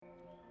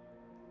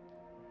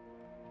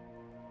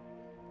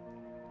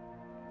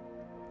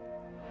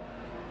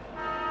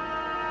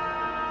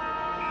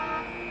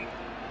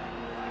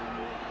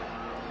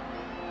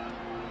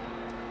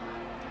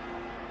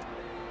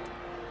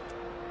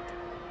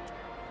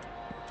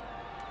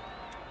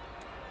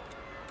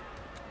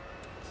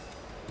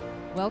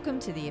Welcome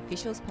to the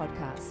Officials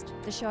Podcast,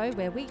 the show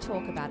where we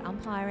talk about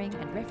umpiring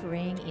and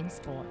refereeing in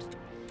sport.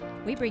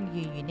 We bring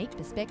you unique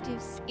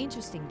perspectives,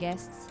 interesting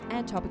guests,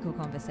 and topical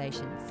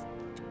conversations.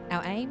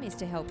 Our aim is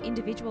to help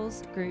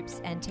individuals, groups,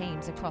 and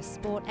teams across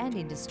sport and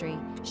industry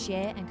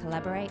share and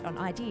collaborate on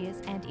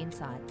ideas and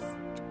insights.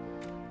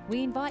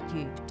 We invite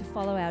you to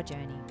follow our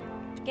journey.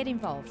 Get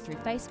involved through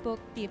Facebook,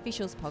 the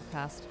Officials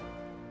Podcast.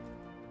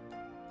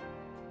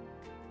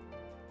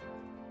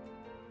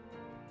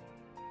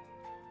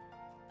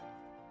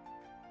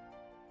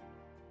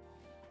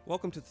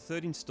 Welcome to the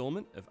third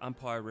instalment of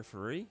Umpire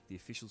Referee, the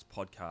Officials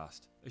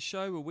Podcast, a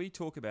show where we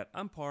talk about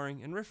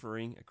umpiring and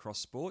refereeing across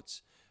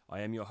sports. I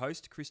am your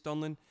host, Chris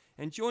Donlan,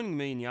 and joining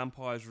me in the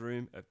umpires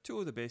room are two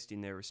of the best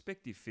in their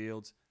respective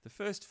fields, the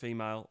first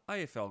female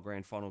AFL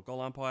Grand Final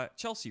goal umpire,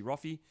 Chelsea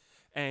Roffey,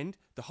 and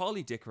the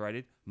highly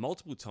decorated,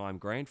 multiple-time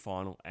Grand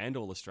Final and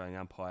All-Australian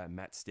umpire,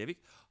 Matt Stevick.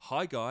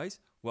 Hi guys,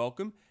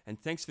 welcome, and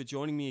thanks for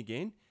joining me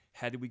again.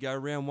 How did we go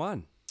round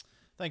one?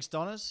 Thanks,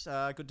 Donners.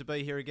 Good to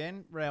be here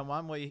again. Round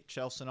one,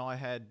 Chelsea and I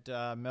had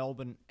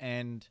Melbourne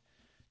and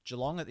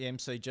Geelong at the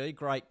MCG.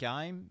 Great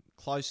game,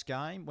 close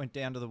game, went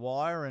down to the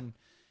wire and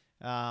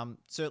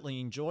certainly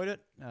enjoyed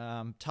it.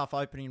 Tough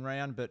opening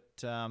round, but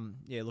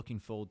looking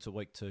forward to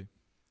week two.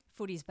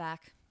 Footy's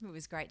back. It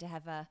was great to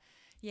have a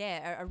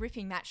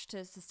ripping match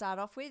to start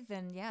off with,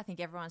 and I think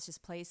everyone's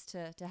just pleased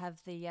to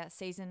have the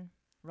season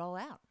roll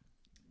out.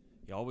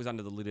 Yeah, I was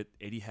under the lid at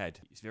Etihad.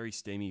 It's very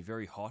steamy,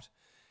 very hot.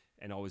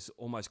 And I was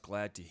almost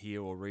glad to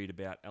hear or read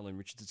about Alan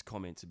Richards'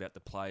 comments about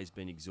the players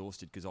being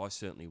exhausted, because I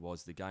certainly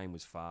was. The game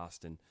was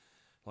fast and,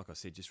 like I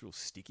said, just real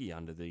sticky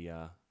under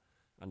the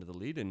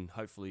lid. And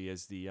hopefully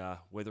as the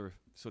weather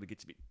sort of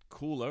gets a bit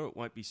cooler, it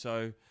won't be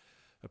so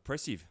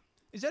oppressive.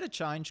 Is that a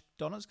change,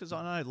 Donners? Because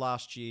I know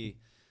last year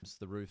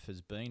the roof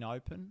has been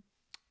open.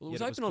 Well, it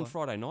was open on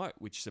Friday night,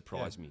 which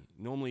surprised me.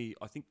 Normally,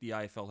 I think the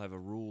AFL have a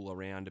rule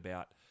around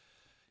about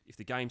if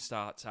the game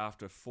starts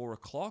after 4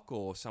 o'clock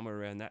or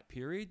somewhere around that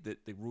period,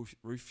 that the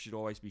roof should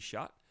always be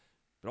shut.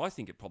 But I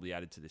think it probably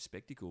added to the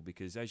spectacle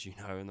because, as you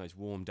know, in those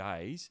warm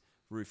days,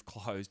 roof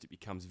closed, it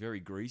becomes very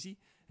greasy,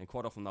 and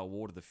quite often they'll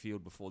water the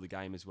field before the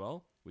game as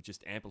well, which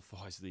just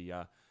amplifies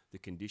the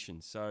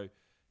conditions. So,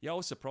 I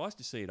was surprised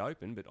to see it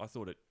open, but I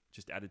thought it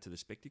just added to the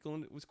spectacle,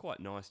 and it was quite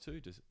nice too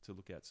to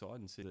look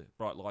outside and see the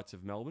bright lights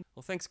of Melbourne.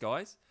 Well, thanks,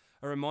 guys.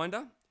 A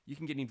reminder, you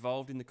can get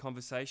involved in the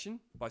conversation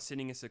by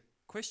sending us a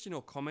question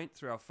or comment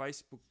through our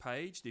Facebook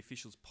page, the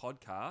Officials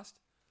Podcast.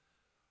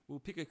 We'll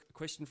pick a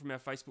question from our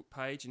Facebook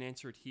page and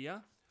answer it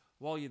here.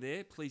 While you're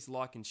there, please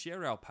like and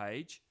share our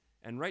page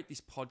and rate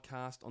this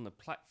podcast on the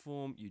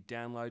platform you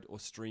download or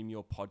stream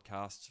your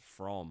podcasts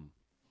from.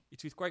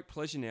 It's with great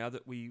pleasure now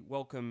that we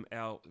welcome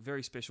our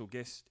very special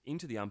guest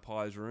into the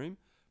umpires room,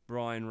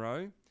 Brian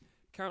Roe,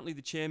 currently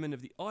the chairman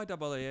of the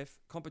IAAF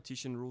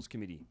Competition Rules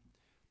Committee.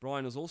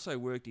 Brian has also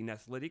worked in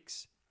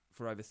athletics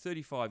for over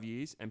 35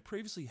 years and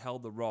previously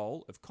held the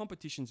role of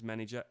competitions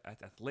manager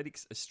at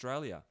Athletics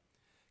Australia,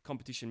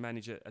 competition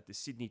manager at the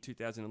Sydney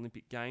 2000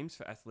 Olympic Games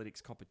for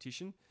athletics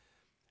competition,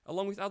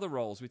 along with other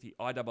roles with the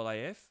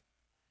IAAF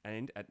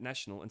and at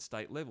national and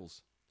state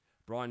levels.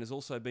 Brian has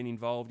also been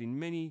involved in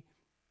many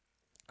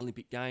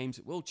Olympic Games,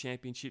 World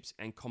Championships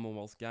and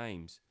Commonwealth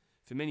Games.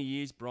 For many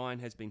years, Brian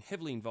has been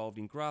heavily involved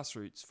in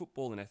grassroots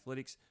football and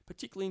athletics,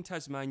 particularly in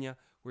Tasmania,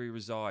 where he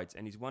resides,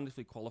 and is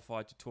wonderfully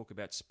qualified to talk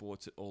about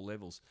sports at all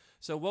levels.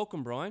 So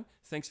welcome, Brian.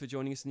 Thanks for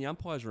joining us in the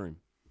umpires room.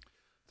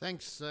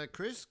 Thanks,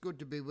 Chris. Good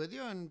to be with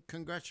you, and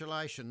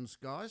congratulations,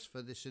 guys,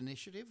 for this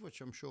initiative, which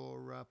I'm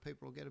sure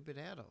people will get a bit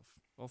out of.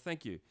 Well,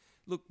 thank you.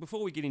 Look,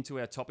 before we get into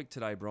our topic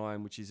today,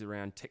 Brian, which is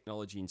around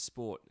technology in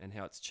sport and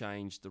how it's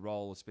changed the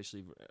role,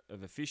 especially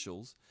of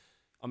officials,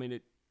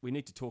 we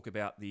need to talk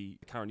about the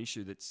current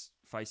issue that's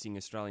facing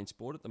Australian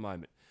sport at the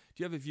moment.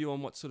 Do you have a view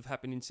on what's sort of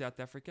happened in South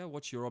Africa?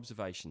 What's your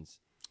observations?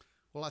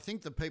 Well, I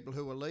think the people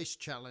who were least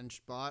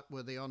challenged by it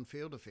were the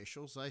on-field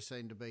officials. They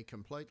seem to be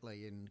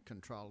completely in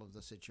control of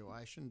the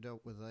situation,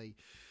 dealt with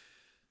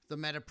the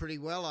matter pretty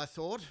well, I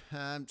thought.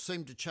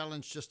 Seemed to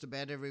challenge just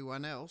about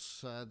everyone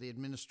else, the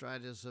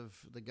administrators of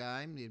the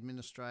game, the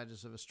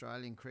administrators of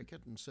Australian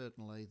cricket, and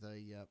certainly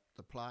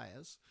the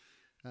players.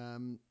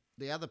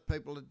 The other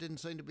people that didn't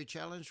seem to be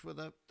challenged were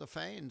the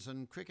fans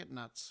and cricket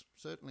nuts,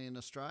 certainly in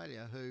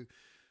Australia, who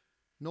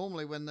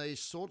normally when these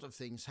sort of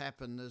things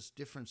happen, there's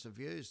difference of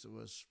views. There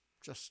was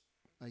just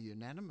a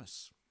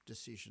unanimous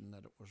decision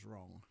that it was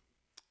wrong.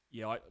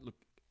 Yeah,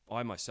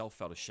 I myself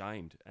felt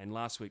ashamed. And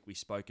last week we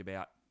spoke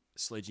about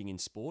sledging in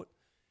sport,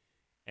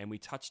 and we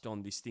touched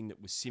on this thing that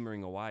was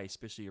simmering away,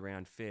 especially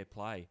around fair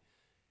play.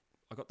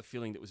 I got the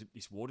feeling that it was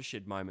this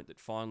watershed moment that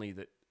finally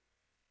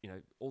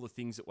all the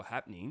things that were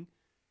happening,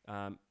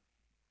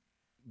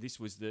 this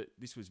was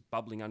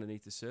bubbling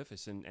underneath the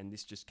surface, and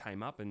this just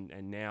came up, and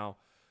now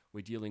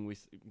we're dealing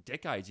with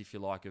decades, if you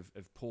like,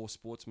 of poor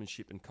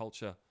sportsmanship and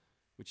culture,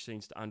 which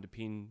seems to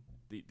underpin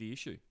the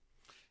issue.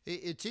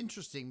 It's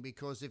interesting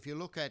because if you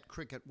look at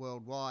cricket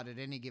worldwide at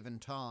any given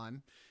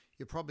time,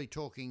 you're probably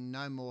talking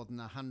no more than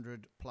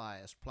 100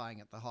 players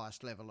playing at the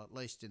highest level, at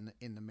least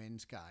in the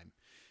men's game.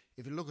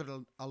 if you look at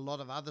a lot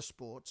of other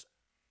sports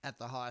at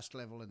the highest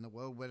level in the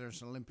world, whether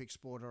it's an Olympic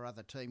sport or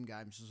other team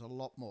games, there's a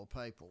lot more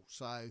people.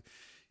 So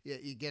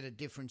you get a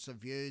difference of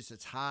views.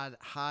 It's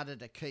harder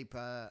to keep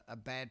a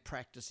bad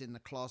practice in the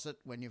closet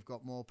when you've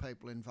got more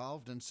people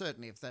involved. And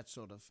certainly if that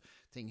sort of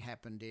thing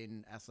happened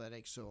in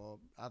athletics or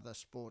other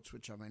sports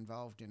which I'm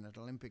involved in at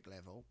Olympic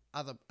level,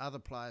 other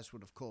players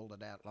would have called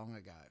it out long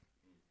ago.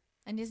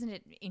 And isn't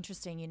it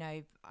interesting,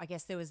 I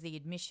guess there was the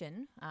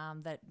admission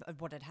that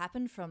of what had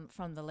happened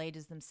from the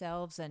leaders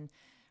themselves and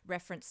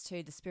reference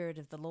to the spirit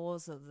of the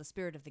laws or the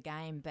spirit of the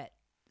game, but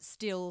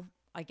still,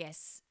 I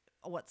guess,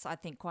 what's I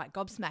think quite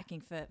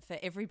gobsmacking for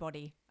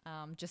everybody,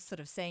 just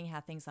sort of seeing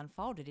how things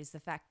unfolded, is the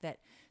fact that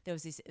there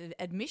was this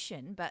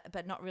admission,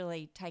 but not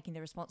really taking the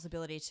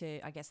responsibility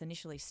to, I guess,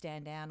 initially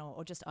stand down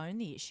or just own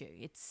the issue.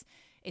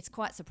 It's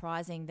quite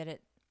surprising that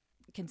it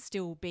can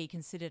still be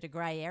considered a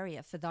grey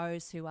area for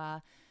those who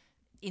are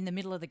in the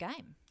middle of the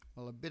game.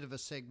 Well, a bit of a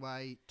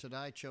segue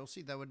today,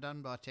 Chelsea. They were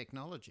done by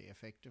technology,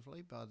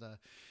 effectively, by the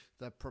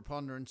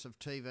preponderance of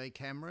TV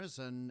cameras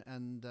and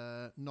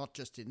not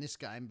just in this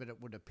game, but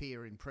it would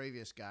appear in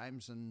previous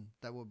games, and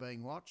they were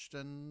being watched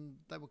and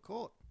they were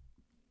caught.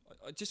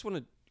 I just want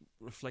to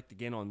reflect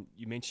again on,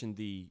 you mentioned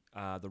the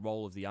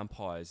role of the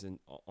umpires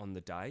on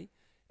the day,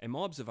 and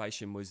my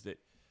observation was that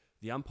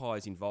the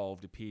umpires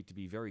involved appeared to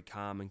be very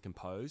calm and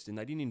composed, and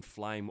they didn't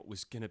inflame what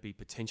was going to be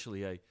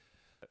potentially a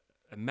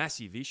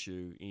massive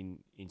issue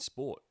in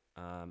sport,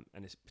 and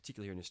it's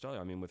particularly here in Australia.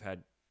 I mean, we've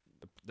had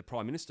the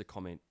Prime Minister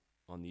comment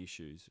on the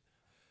issues.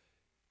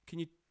 Can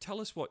you tell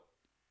us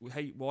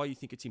why you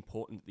think it's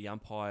important that the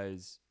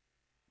umpires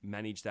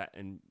manage that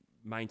and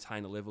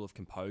maintain a level of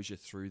composure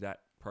through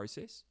that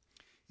process?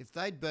 If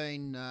they'd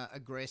been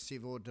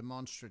aggressive or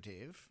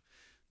demonstrative,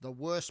 the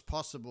worst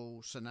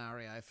possible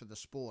scenario for the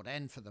sport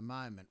and for the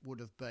moment would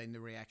have been the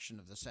reaction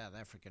of the South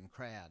African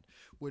crowd.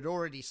 We'd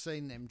already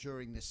seen them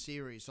during this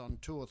series on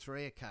 2 or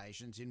 3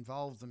 occasions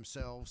involve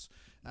themselves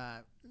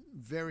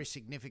very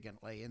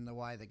significantly in the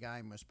way the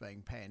game was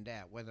being panned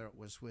out, whether it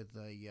was with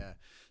the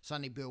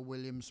Sonny Bill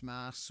Williams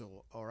masks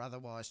or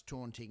otherwise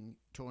taunting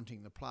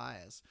the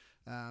players.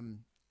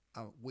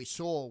 We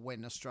saw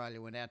when Australia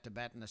went out to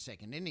bat in the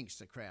second innings,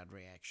 the crowd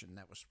reaction.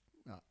 That was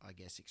I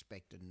guess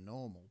expected and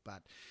normal.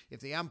 But if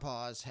the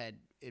umpires had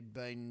it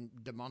been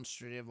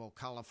demonstrative or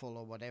colourful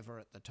or whatever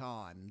at the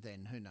time,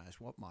 then who knows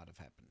what might have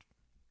happened.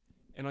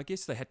 And I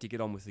guess they had to get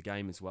on with the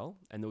game as well,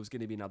 and there was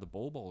going to be another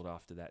ball bowled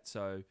after that.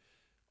 So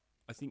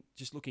I think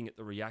just looking at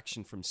the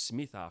reaction from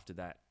Smith after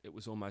that, it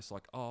was almost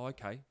like, oh,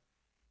 okay,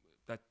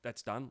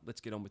 that's done. Let's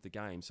get on with the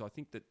game. So I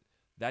think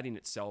that in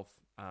itself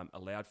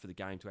allowed for the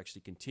game to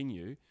actually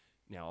continue.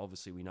 Now,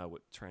 obviously, we know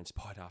what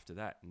transpired after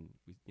that, and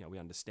we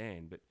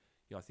understand, but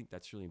I think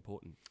that's really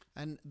important.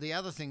 And the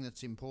other thing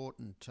that's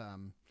important,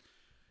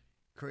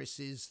 Chris,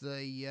 is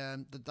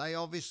that they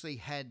obviously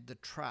had the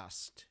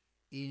trust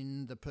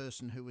in the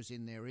person who was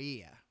in their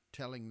ear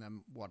telling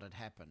them what had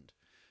happened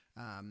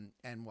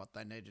and what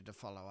they needed to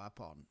follow up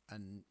on.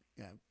 And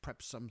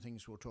perhaps some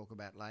things we'll talk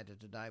about later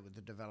today with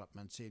the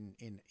developments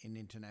in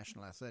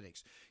international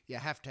athletics. You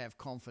have to have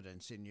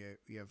confidence in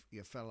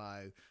your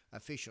fellow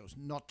officials,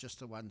 not just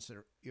the ones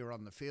that you're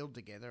on the field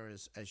together,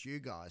 as you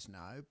guys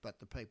know, but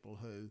the people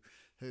who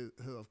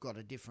have got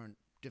a different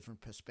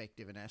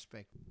perspective and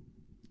aspect.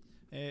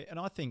 And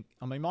I think,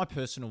 my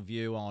personal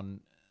view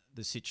on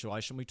the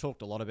situation, we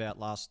talked a lot about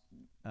last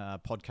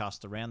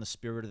podcast around the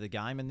spirit of the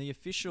game, and the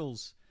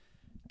officials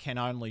can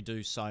only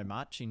do so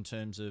much in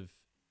terms of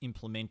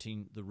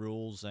implementing the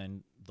rules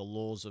and the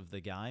laws of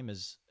the game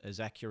as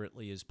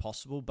accurately as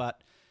possible.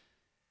 But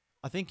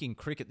I think in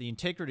cricket, the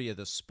integrity of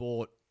the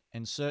sport,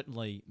 and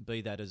certainly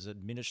be that as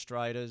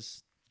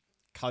administrators,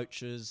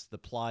 coaches, the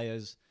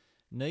players,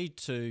 need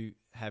to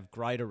have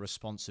greater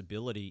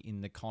responsibility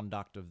in the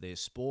conduct of their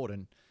sport.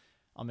 And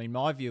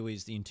my view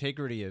is the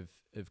integrity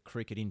of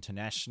cricket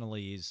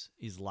internationally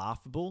is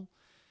laughable.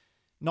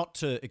 Not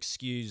to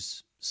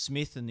excuse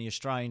Smith and the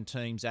Australian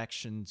team's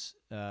actions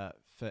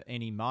for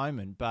any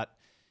moment, but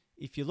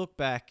if you look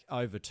back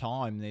over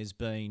time, there's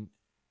been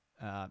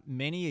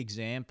many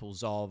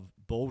examples of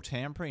ball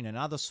tampering and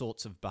other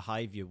sorts of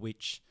behaviour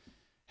which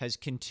has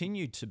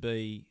continued to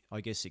be,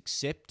 I guess,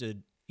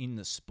 accepted in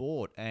the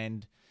sport.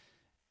 And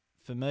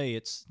for me,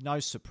 it's no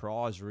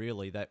surprise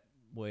really that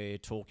we're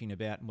talking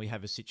about and we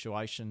have a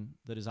situation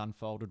that has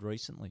unfolded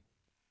recently.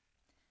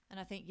 And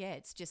I think,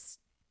 it's just,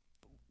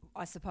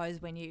 I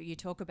suppose when you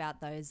talk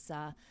about those,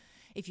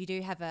 if you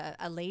do have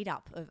a lead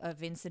up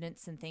of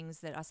incidents and things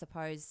that I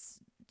suppose,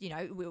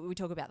 we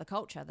talk about the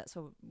culture. That's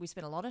what we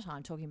spent a lot of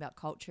time talking about,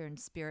 culture and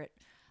spirit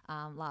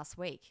last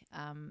week.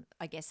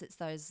 I guess it's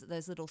those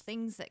little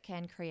things that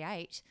can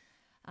create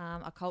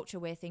a culture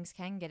where things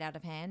can get out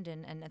of hand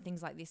and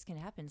things like this can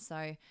happen.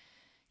 So,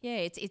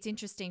 it's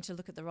interesting to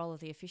look at the role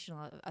of the official.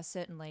 I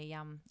certainly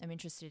am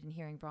interested in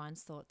hearing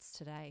Brian's thoughts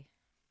today.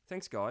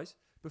 Thanks, guys.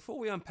 Before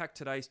we unpack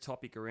today's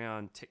topic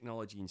around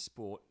technology in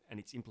sport and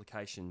its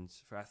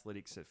implications for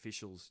athletics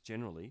officials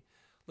generally,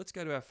 let's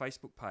go to our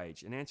Facebook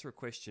page and answer a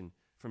question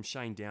from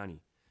Shane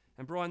Downey.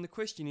 And Brian, the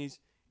question is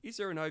is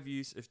there an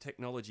overuse of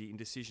technology in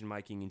decision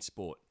making in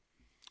sport?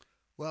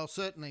 Well,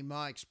 certainly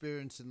my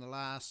experience in the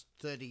last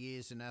 30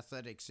 years in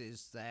athletics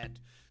is that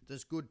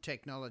there's good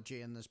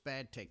technology and there's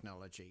bad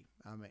technology.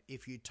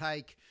 If you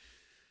take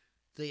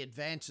the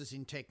advances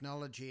in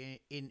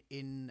technology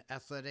in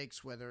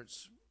athletics, whether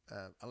it's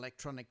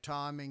electronic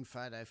timing,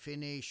 photo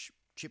finish,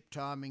 chip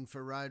timing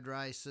for road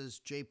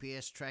races,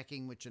 GPS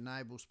tracking, which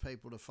enables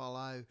people to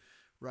follow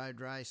road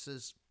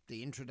races,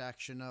 the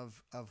introduction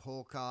of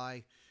Hawkeye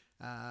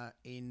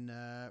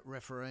in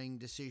refereeing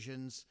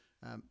decisions.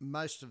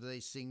 Most of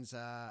these things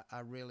are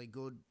really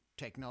good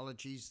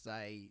technologies.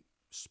 They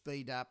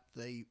speed up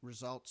the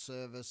result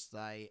service.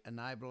 They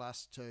enable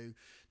us to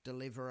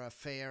deliver a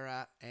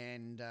fairer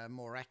and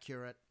more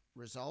accurate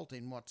result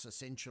in what's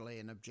essentially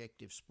an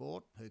objective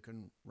sport. Who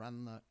can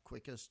run the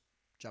quickest,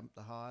 jump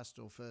the highest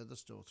or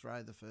furthest, or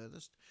throw the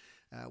furthest.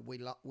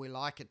 We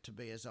like it to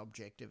be as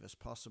objective as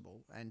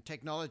possible, and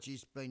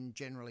technology's been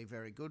generally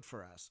very good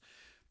for us.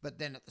 But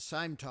then at the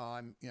same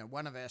time,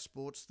 one of our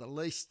sports, the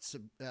least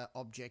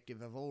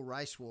objective of all,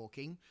 race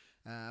walking,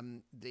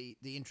 the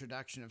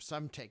introduction of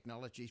some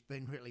technology has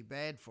been really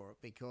bad for it,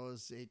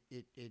 because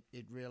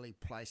it really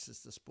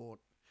places the sport,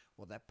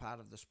 or that part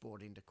of the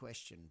sport, into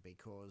question,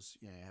 because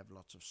you have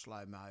lots of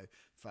slow-mo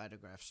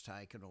photographs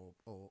taken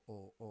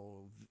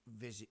or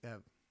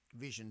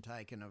vision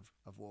taken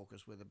of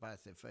walkers with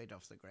both their feet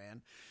off the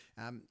ground.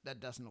 That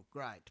doesn't look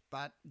great.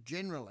 But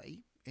generally,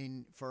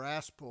 for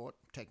our sport,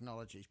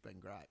 technology's been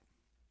great.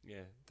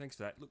 Yeah, thanks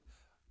for that. Look,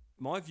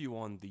 my view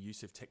on the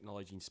use of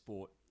technology in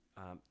sport,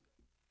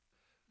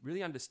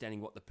 really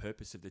understanding what the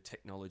purpose of the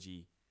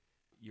technology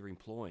you're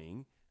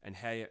employing and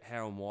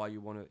how and why you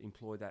want to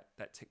employ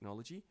that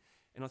technology.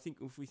 And I think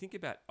if we think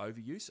about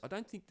overuse, I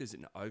don't think there's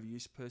an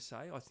overuse per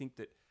se. I think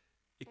that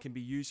it can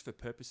be used for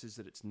purposes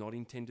that it's not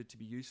intended to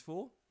be used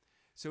for.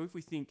 So if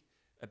we think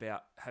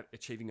about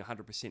achieving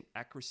 100%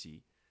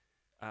 accuracy,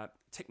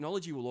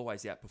 technology will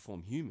always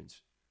outperform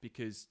humans,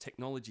 because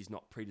technology is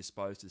not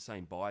predisposed to the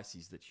same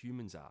biases that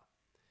humans are.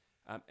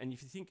 And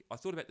if you think, I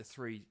thought about the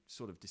three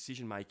sort of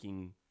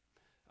decision-making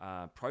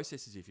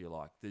processes, if you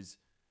like. There's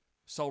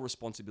sole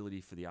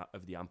responsibility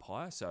of the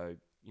umpire. So,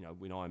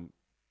 when I'm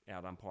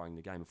out umpiring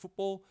the game of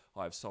football,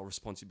 I have sole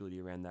responsibility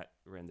around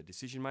the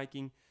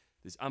decision-making.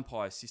 There's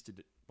umpire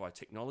assisted by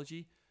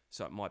technology.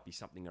 So it might be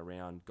something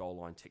around goal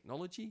line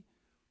technology,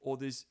 or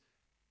there's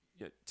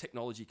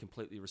technology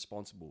completely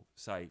responsible.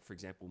 Say, for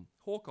example,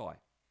 Hawkeye.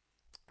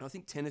 And I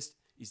think tennis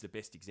is the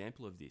best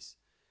example of this,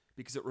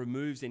 because it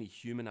removes any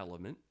human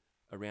element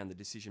around the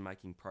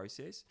decision-making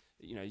process.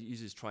 It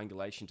uses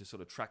triangulation to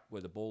sort of track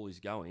where the ball is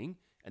going,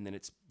 and then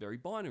it's very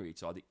binary.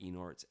 It's either in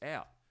or it's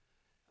out.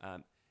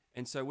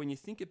 And so when you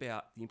think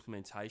about the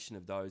implementation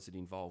of those that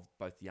involve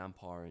both the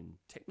umpire and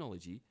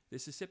technology, they're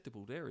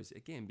susceptible to errors,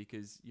 again,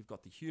 because you've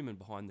got the human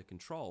behind the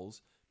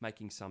controls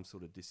making some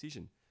sort of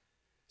decision.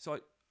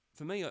 So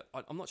for me,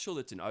 I'm not sure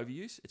that's an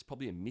overuse. It's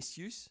probably a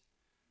misuse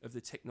of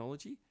the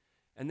technology.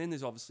 And then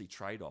there's obviously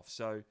trade-offs.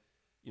 So,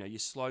 you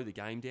slow the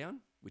game down,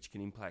 which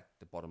can impact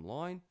the bottom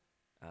line.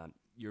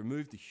 You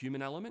remove the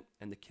human element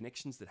and the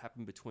connections that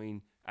happen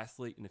between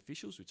athlete and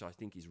officials, which I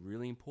think is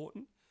really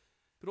important.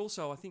 But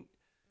also, I think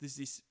there's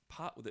this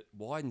part that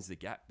widens the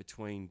gap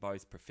between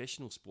both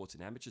professional sports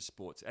and amateur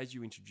sports. As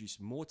you introduce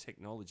more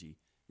technology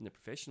in the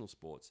professional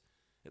sports,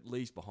 it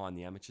leaves behind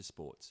the amateur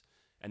sports.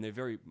 And they're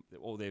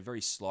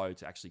very slow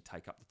to actually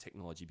take up the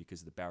technology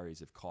because of the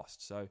barriers of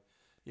cost. So,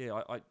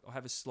 yeah, I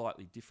have a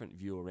slightly different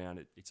view around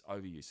it. It's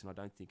overuse, and I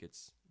don't think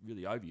it's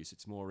really overuse.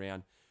 It's more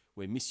around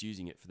we're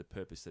misusing it for the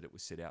purpose that it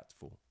was set out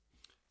for.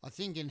 I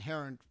think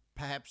inherent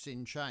perhaps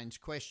in Shane's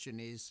question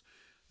is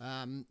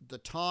the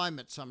time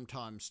it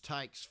sometimes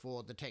takes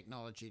for the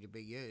technology to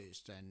be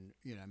used, and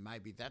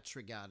maybe that's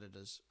regarded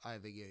as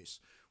overuse.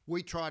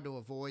 We try to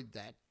avoid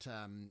that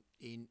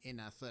in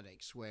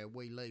athletics, where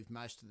we leave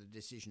most of the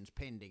decisions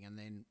pending and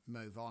then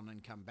move on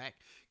and come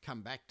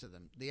back to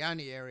them. The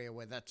only area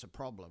where that's a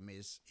problem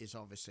is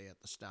obviously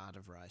at the start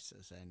of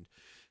races,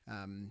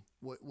 and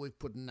we've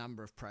put a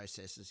number of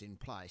processes in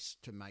place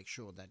to make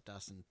sure that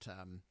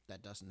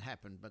doesn't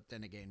happen. But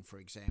then again, for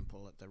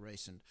example, at the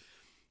recent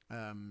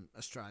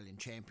Australian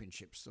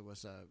Championships, there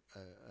was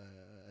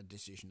a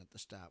decision at the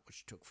start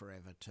which took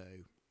forever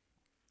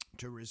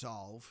to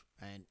resolve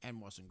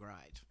and wasn't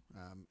great,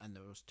 and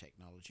there was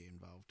technology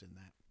involved in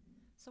that.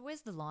 So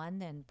where's the line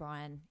then,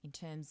 Brian, in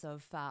terms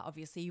of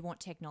obviously you want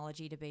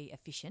technology to be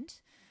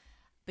efficient,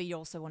 but you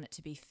also want it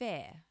to be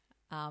fair?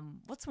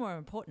 What's more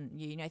important?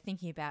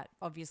 Thinking about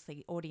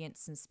obviously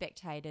audience and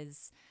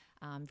spectators.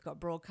 You've got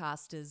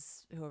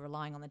broadcasters who are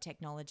relying on the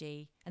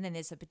technology, and then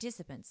there's the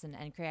participants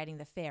and creating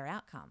the fair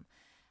outcome.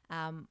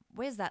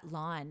 Where's that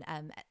line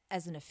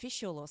as an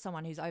official or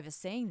someone who's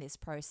overseeing this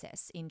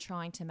process in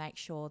trying to make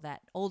sure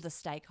that all the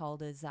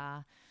stakeholders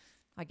are,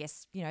 I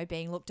guess,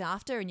 being looked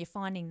after, and you're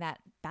finding that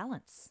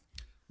balance?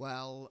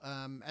 Well,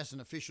 as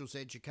an officials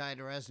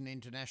educator, as an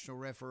international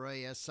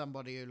referee, as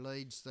somebody who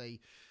leads the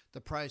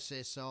the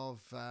process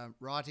of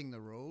writing the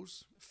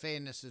rules,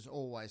 fairness is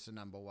always the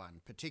number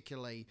one,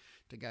 particularly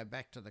to go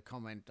back to the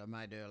comment I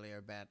made earlier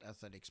about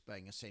athletics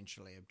being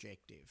essentially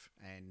objective.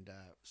 And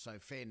so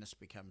fairness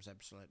becomes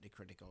absolutely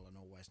critical and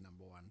always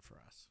number one for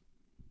us.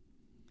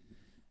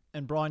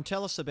 And Brian,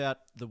 tell us about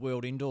the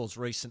World Indoors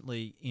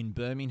recently in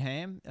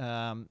Birmingham,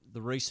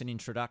 the recent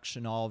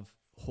introduction of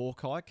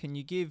Hawkeye. Can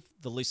you give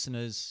the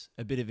listeners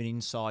a bit of an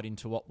insight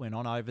into what went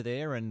on over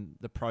there and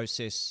the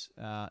process,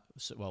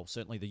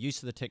 certainly the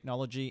use of the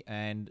technology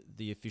and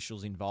the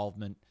officials'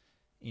 involvement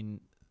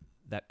in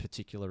that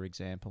particular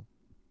example?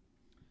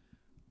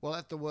 Well,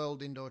 at the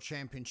World Indoor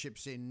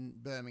Championships in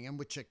Birmingham,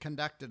 which are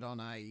conducted on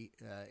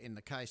in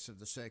the case of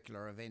the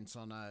circular events,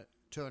 on a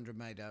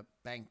 200-metre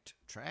banked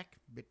track,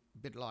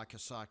 bit like a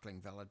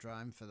cycling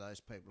velodrome for those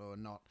people who are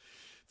not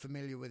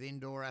familiar with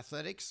indoor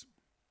athletics.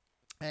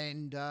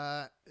 And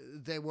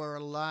there were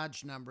a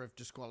large number of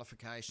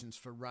disqualifications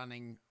for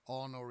running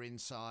on or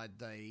inside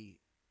the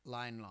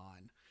lane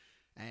line.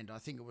 And I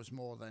think it was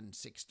more than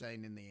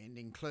 16 in the end,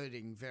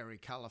 including very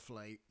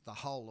colourfully the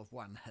whole of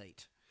one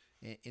heat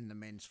in the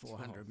men's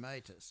 400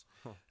 metres,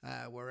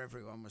 where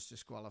everyone was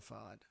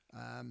disqualified.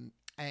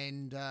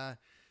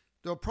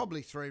 There were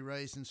probably three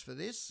reasons for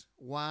this.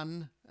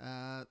 One,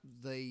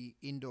 the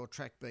indoor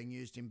track being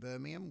used in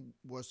Birmingham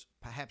was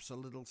perhaps a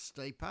little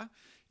steeper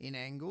in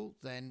angle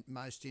than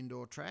most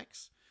indoor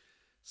tracks.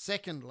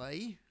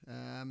 Secondly,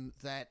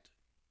 that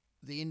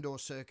the indoor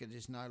circuit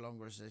is no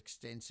longer as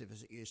extensive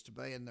as it used to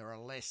be, and there are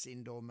less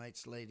indoor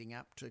meets leading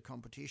up to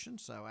competition,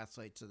 so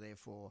athletes are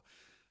therefore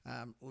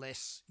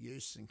less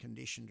used and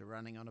conditioned to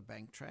running on a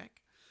bank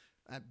track.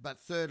 But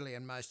thirdly,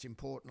 and most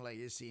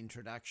importantly, is the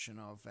introduction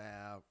of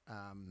our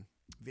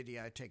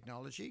video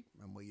technology,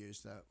 and we use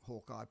the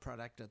Hawkeye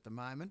product at the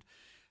moment.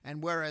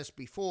 And whereas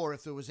before,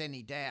 if there was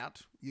any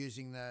doubt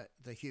using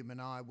the human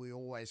eye, we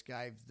always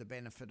gave the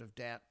benefit of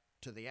doubt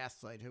to the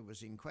athlete who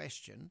was in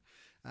question.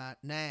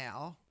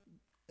 Now,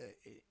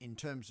 in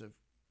terms of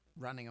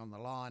running on the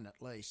line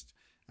at least,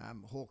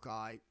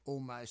 Hawkeye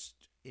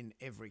almost in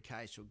every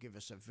case will give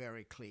us a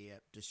very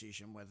clear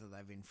decision whether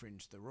they've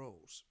infringed the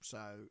rules. So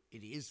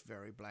it is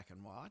very black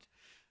and white.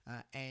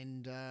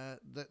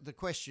 The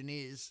question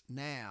is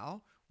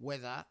now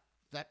whether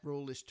that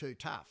rule is too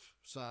tough.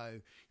 So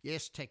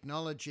yes,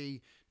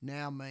 technology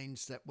now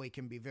means that we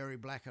can be very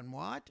black and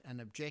white and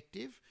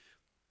objective,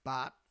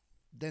 but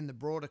then the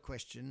broader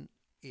question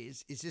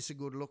is this a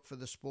good look for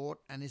the sport,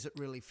 and is it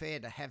really fair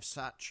to have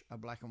such a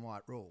black and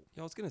white rule?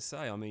 Yeah, I was going to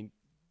say, I mean,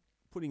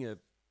 putting a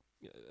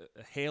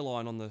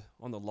hairline on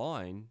the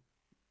line,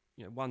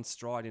 one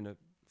stride in a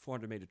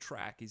 400 metre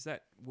track, is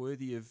that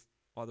worthy of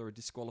either a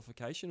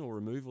disqualification or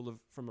removal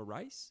from a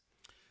race?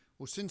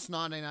 Well, since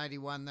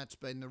 1981, that's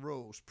been the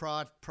rules.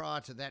 Prior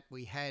to that,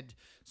 we had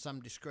some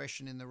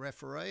discretion in the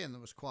referee, and there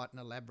was quite an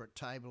elaborate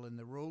table in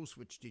the rules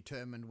which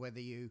determined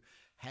whether you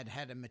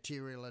had a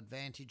material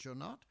advantage or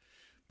not.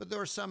 But there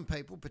are some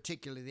people,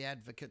 particularly the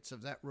advocates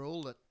of that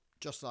rule, that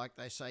just like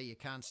they say you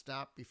can't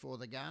start before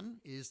the gun,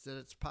 is that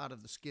it's part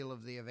of the skill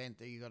of the event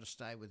that you've got to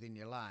stay within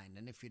your lane.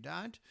 And if you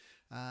don't,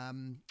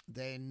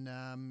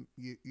 then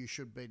you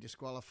should be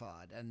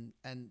disqualified. And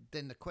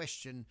then the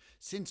question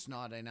since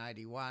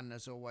 1981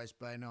 has always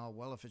been, oh,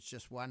 well, if it's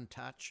just one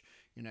touch,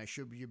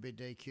 should you be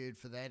DQ'd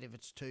for that? If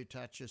it's 2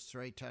 touches,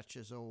 3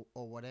 touches or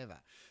whatever.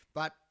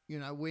 But,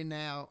 we're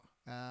now...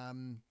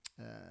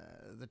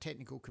 the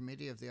technical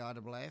committee of the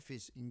IAAF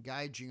is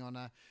engaging on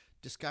a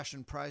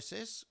discussion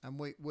process, and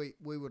we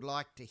would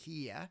like to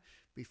hear,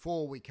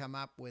 before we come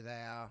up with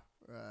our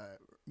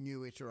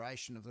new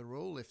iteration of the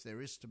rule, if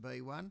there is to be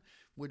one,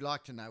 we'd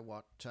like to know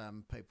what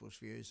people's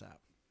views are.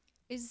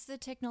 Is the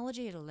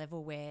technology at a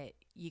level where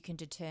you can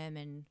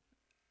determine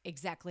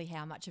exactly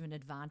how much of an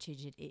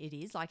advantage it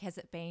is? Like, has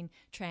it been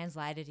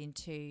translated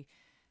into,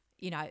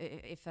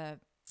 if a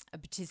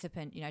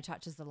participant,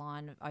 touches the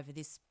line over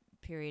this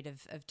period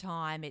of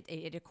time, it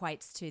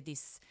equates to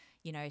this,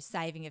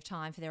 saving of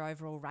time for their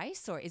overall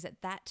race? Or is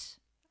it that,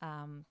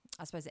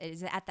 I suppose,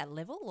 is it at that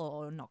level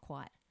or not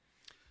quite?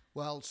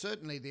 Well,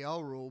 certainly the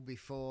old rule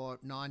before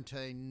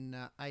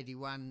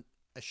 1981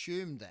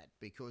 assumed that,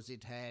 because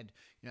it had,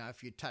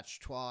 if you touch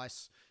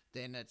twice,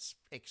 then it's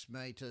X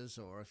metres,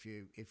 or if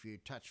you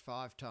touch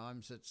 5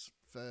 times, it's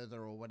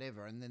further or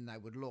whatever, and then they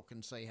would look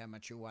and see how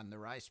much you won the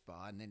race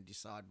by and then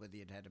decide whether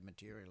you'd had a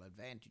material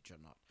advantage or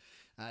not.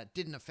 It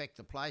didn't affect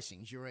the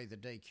placings. You're either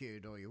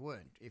DQ'd or you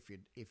weren't if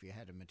you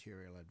had a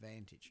material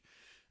advantage.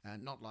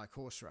 Not like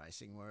horse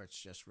racing, where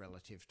it's just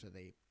relative to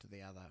the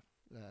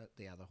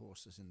other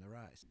horses in the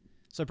race.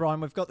 So,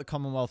 Brian, we've got the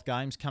Commonwealth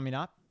Games coming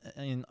up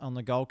on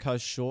the Gold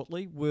Coast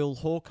shortly. Will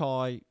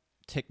Hawkeye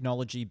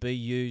technology be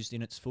used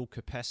in its full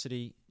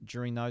capacity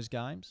during those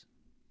games?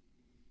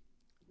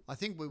 I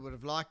think we would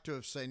have liked to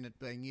have seen it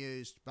being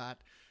used, but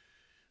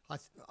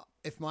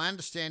if my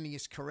understanding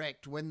is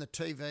correct, when the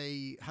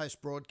TV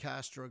host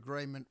broadcaster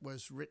agreement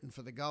was written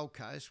for the Gold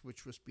Coast,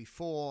 which was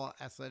before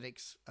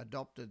athletics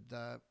adopted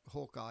the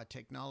Hawkeye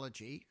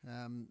technology,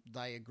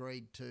 they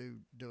agreed to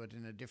do it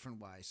in a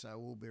different way. So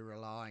we'll be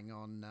relying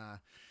on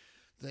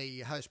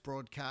the host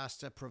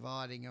broadcaster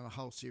providing a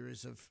whole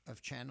series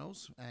of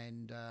channels,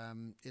 and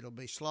it'll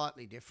be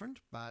slightly different,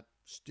 but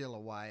still a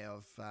way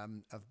of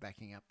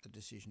backing up the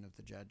decision of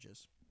the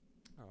judges.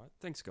 All right,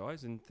 thanks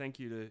guys, and thank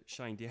you to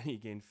Shane Downey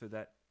again for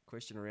that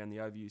question around the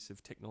overuse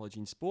of technology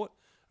in sport.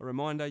 A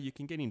reminder, you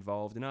can get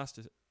involved and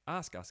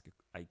ask us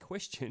a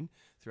question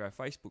through our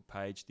Facebook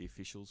page, The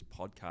Officials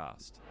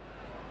Podcast.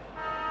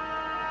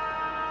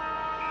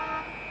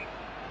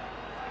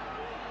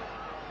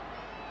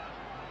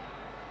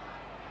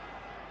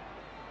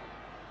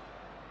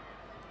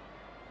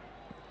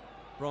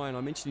 Brian,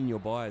 I mentioned in your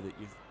bio that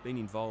you've been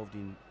involved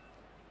in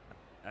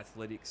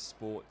athletics,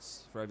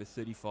 sports for over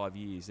 35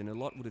 years, and a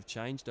lot would have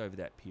changed over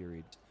that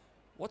period.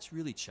 What's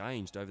really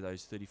changed over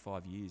those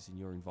 35 years in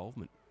your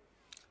involvement?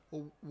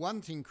 Well,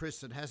 one thing, Chris,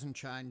 that hasn't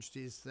changed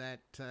is that,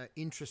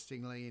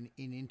 interestingly,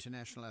 in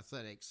international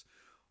athletics,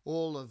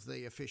 all of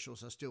the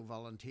officials are still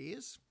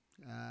volunteers,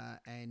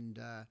 and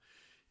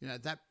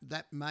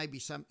that may be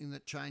something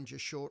that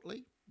changes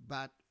shortly.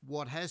 But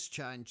what has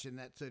changed in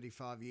that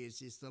 35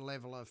 years is the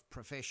level of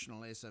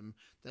professionalism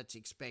that's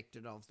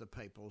expected of the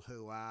people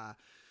who are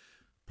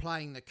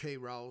playing the key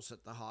roles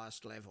at the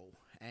highest level.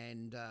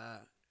 And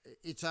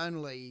it's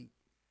only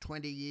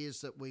 20 years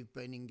that we've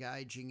been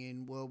engaging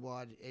in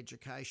worldwide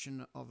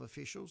education of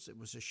officials. It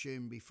was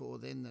assumed before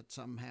then that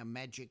somehow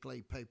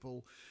magically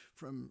people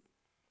from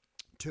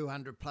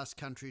 200 plus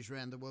countries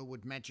around the world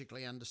would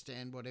magically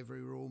understand what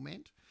every rule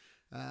meant.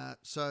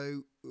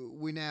 So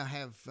we now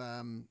have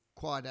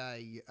quite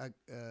an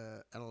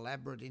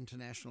elaborate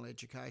international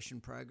education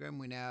program.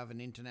 We now have an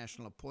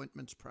international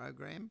appointments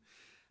program,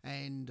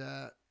 and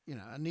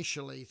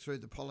initially through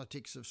the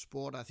politics of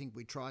sport, I think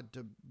we tried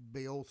to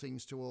be all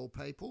things to all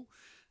people.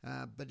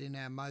 But in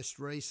our most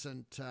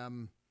recent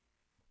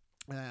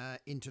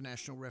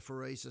international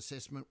referees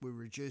assessment, we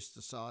reduced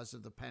the size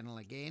of the panel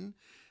again,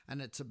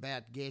 and it's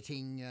about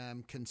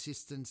getting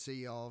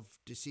consistency of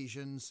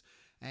decisions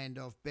and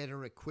of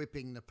better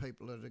equipping the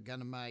people that are going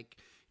to make,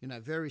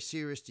 very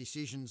serious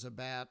decisions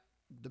about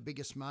the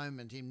biggest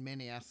moment in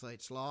many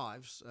athletes'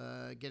 lives,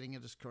 getting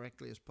it as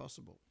correctly as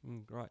possible.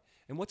 Great.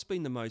 And what's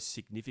been the most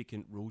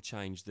significant rule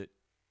change that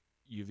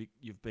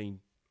you've been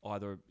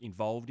either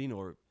involved in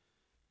or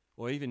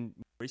even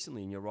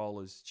recently in your role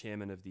as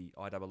chairman of the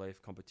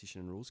IAAF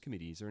Competition Rules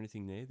Committee? Is there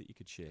anything there that you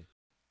could share?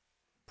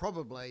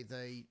 Probably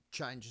the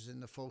changes in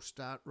the false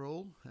start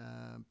rule,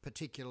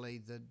 particularly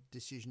the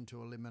decision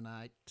to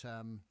eliminate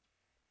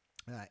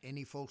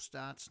any false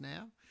starts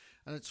now.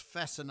 And it's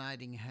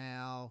fascinating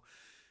how,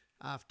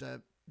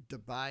 after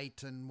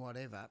debate and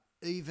whatever,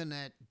 even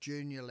at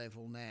junior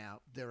level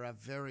now, there are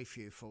very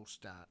few false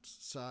starts.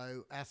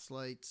 So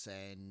athletes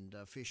and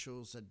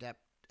officials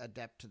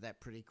adapt to that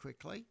pretty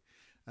quickly.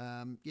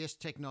 Yes,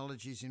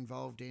 technology is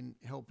involved in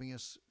helping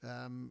us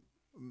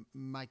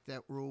make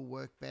that rule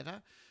work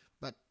better.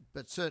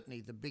 But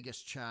certainly the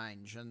biggest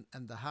change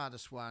and the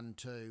hardest one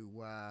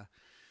to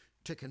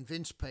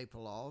convince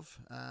people of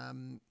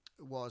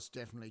was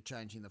definitely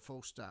changing the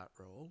false start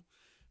rule.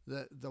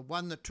 The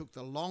one that took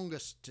the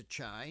longest to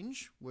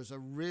change was a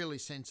really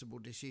sensible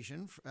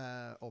decision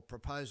or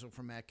proposal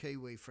from our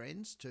Kiwi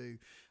friends to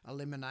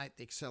eliminate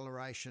the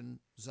acceleration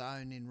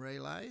zone in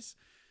relays,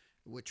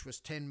 which was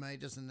 10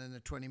 metres and then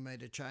a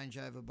 20-metre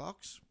changeover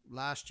box.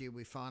 Last year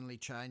we finally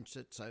changed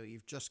it, so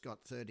you've just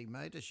got 30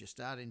 metres. You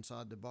start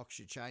inside the box,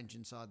 you change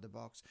inside the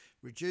box,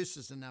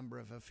 reduces the number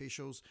of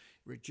officials,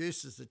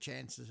 reduces the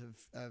chances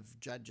of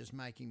judges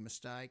making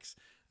mistakes,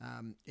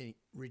 it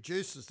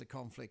reduces the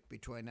conflict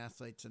between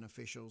athletes and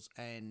officials,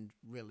 and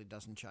really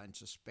doesn't change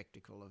the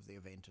spectacle of the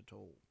event at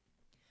all.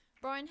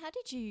 Brian, how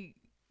did you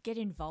get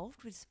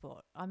involved with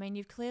sport? I mean,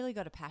 you've clearly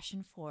got a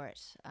passion for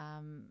it.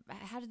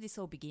 How did this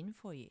all begin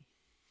for you?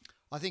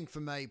 I think for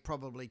me,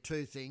 probably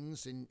two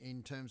things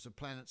in terms of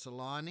planets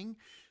aligning.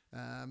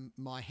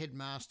 My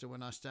headmaster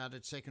when I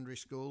started secondary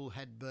school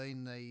had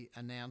been the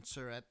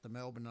announcer at the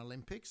Melbourne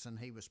Olympics, and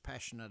he was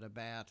passionate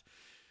about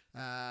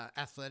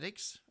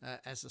athletics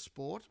as a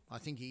sport. I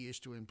think he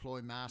used to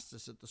employ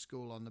masters at the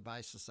school on the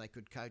basis they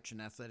could coach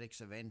an athletics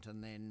event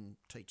and then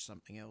teach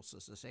something else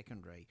as a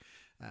secondary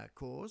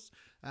course.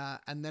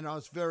 And then I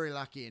was very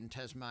lucky in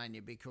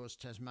Tasmania, because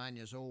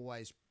Tasmania's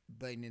always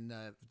been in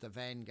the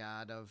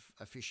vanguard of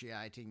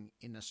officiating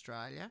in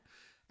Australia.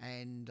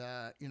 And,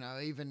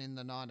 even in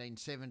the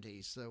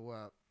 1970s, there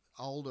were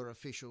older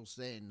officials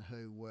then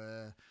who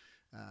were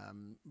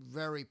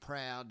very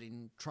proud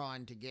in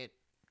trying to get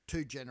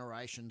two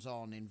generations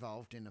on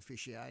involved in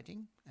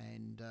officiating,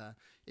 and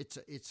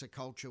it's a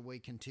culture we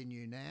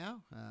continue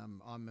now.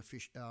 I'm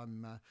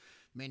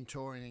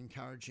mentoring and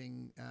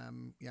encouraging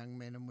young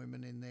men and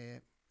women in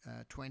their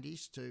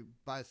 20s to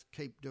both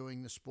keep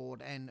doing the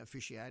sport and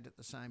officiate at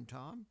the same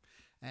time,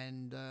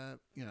 and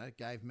it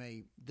gave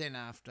me then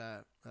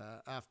after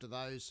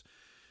those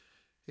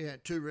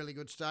two really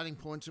good starting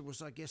points, it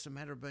was, I guess, a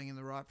matter of being in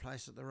the right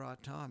place at the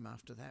right time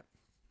after that.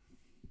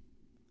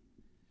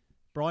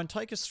 Brian,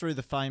 take us through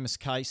the famous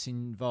case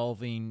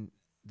involving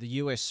the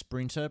US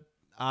sprinter,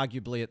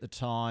 arguably at the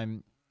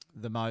time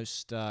the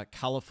most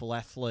colourful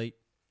athlete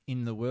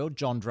in the world,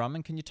 John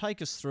Drummond. Can you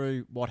take us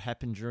through what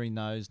happened during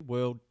those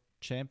World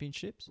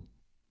Championships?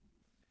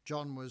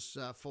 John was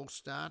false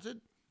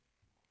started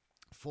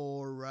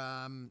for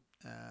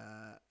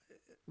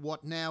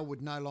what now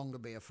would no longer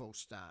be a false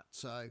start.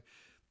 So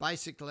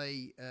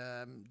basically,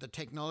 the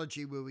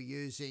technology we were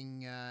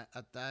using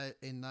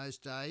in those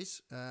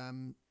days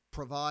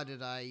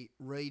provided a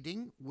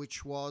reading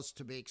which was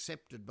to be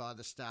accepted by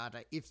the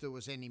starter if there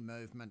was any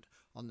movement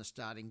on the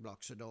starting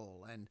blocks at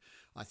all. And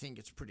I think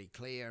it's pretty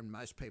clear, and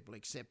most people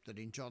accept that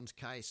in John's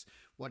case,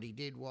 what he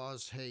did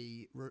was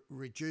he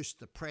reduced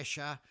the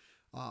pressure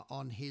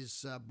on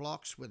his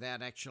blocks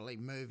without actually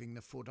moving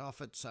the foot off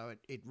it, so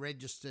it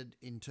registered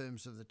in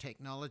terms of the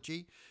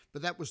technology.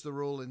 But that was the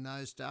rule in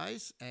those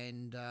days,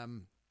 and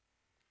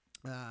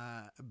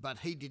but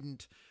he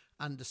didn't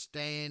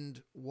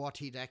understand what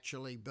he'd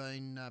actually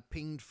been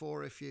pinged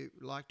for, if you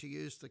like to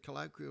use the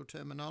colloquial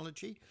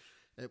terminology.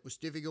 It was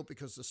difficult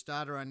because the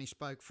starter only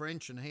spoke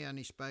French and he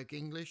only spoke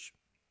English,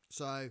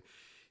 so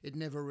it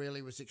never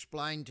really was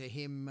explained to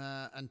him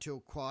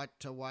until quite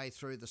a way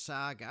through the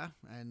saga,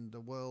 and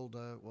the world,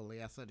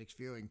 the athletics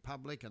viewing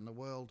public and the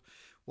world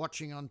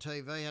watching on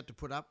TV had to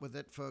put up with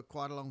it for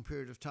quite a long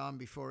period of time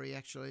before he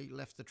actually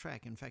left the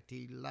track. In fact,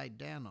 he laid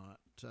down on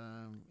it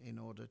in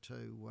order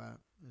to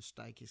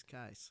stake his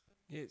case.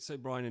 Yeah, so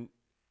Brian,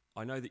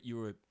 I know that you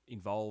were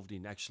involved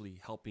in actually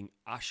helping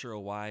usher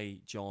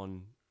away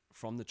John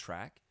from the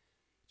track,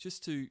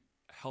 just to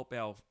help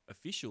our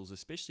officials,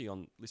 especially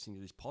on listening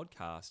to this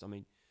podcast. I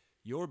mean,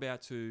 you're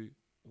about to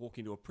walk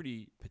into a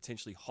pretty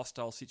potentially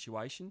hostile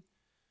situation.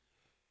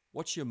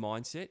 What's your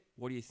mindset?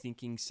 What are you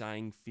thinking,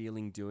 saying,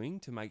 feeling, doing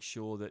to make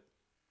sure that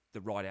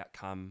the right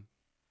outcome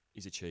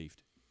is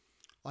achieved?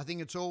 I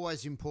think it's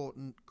always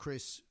important,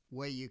 Chris,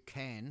 where you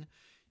can,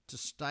 to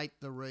state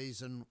the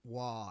reason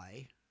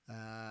why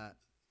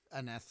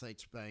an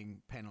athlete's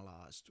being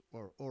penalised,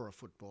 or a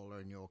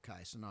footballer in your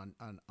case. And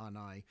I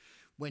know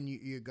when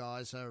you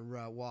guys are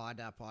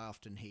wired up, I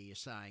often hear you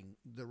saying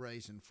the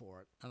reason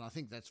for it. And I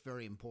think that's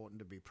very important,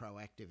 to be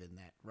proactive in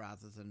that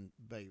rather than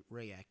be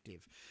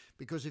reactive.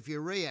 Because if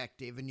you're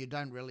reactive and you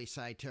don't really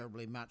say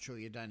terribly much, or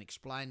you don't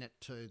explain it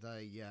to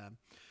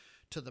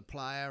the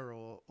player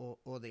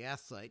or the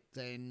athlete,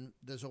 then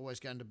there's always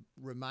going to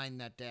remain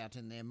that doubt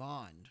in their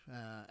mind.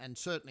 And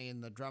certainly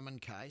in the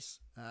Drummond case,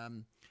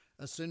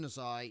 as soon as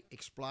I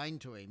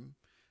explained to him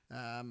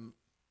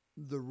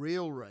the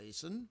real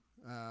reason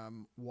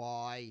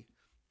why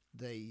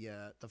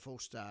the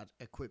false start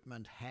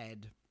equipment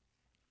had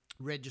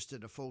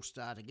registered a false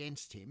start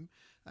against him,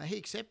 he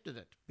accepted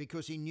it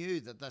because he knew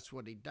that that's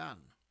what he'd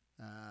done.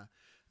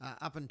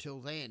 Up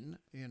until then,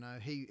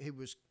 he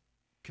was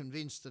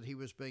convinced that he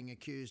was being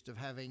accused of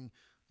having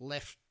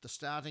left the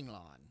starting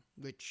line,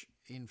 which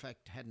in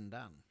fact hadn't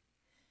done.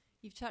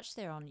 You've touched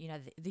there on,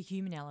 the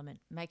human element,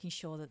 making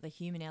sure that the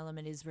human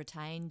element is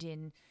retained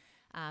in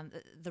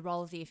the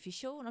role of the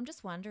official. And I'm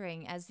just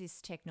wondering, as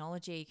this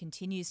technology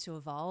continues to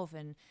evolve,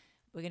 and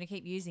we're going to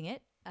keep using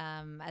it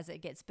as it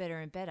gets better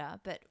and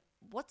better, but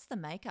what's the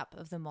makeup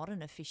of the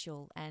modern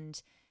official,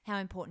 and how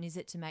important is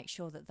it to make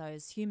sure that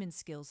those human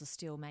skills are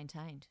still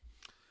maintained?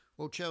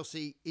 Well,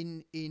 Chelsea,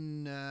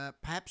 in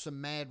perhaps a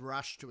mad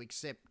rush to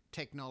accept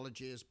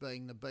technology as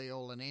being the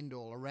be-all and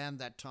end-all, around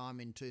that time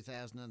in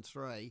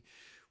 2003,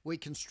 we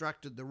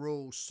constructed the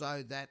rules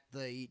so that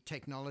the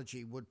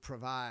technology would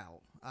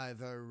prevail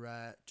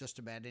over just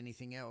about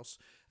anything else,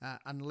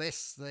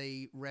 unless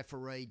the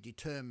referee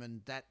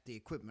determined that the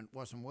equipment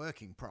wasn't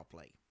working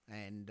properly.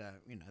 And,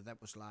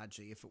 that was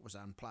largely if it was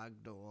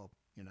unplugged or,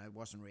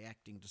 wasn't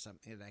reacting to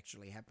something that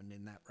actually happened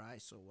in that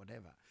race or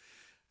whatever.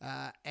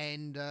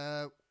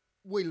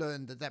 We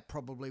learned that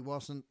probably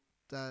wasn't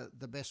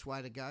the best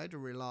way to go, to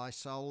rely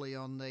solely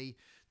on the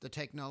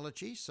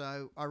technology.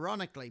 So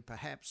ironically,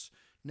 perhaps,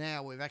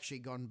 now we've actually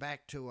gone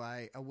back to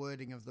a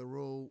wording of the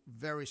rule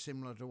very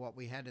similar to what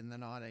we had in the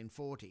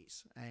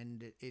 1940s.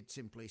 And it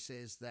simply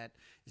says that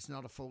it's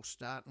not a false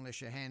start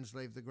unless your hands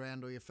leave the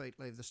ground or your feet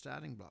leave the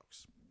starting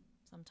blocks.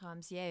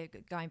 Sometimes,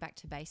 going back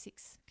to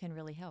basics can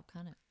really help,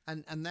 can't it?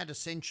 And that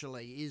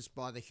essentially is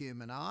by the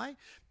human eye.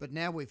 But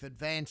now we've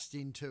advanced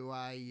into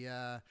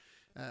a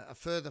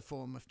further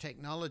form of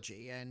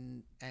technology,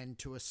 and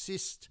to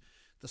assist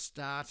the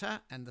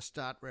starter and the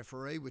start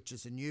referee, which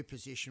is a new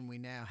position we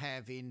now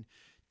have in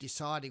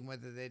deciding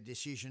whether their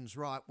decision's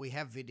right, we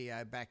have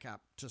video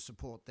backup to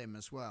support them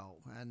as well.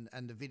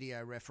 And the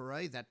video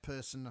referee, that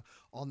person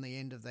on the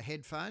end of the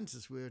headphones,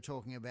 as we were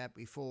talking about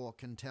before,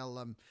 can tell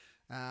them,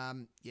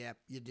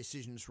 your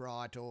decision's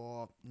right,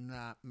 or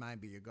nah,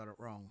 maybe you got it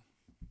wrong.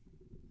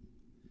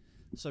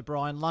 So,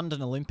 Brian,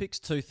 London Olympics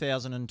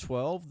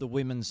 2012, the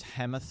women's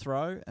hammer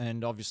throw,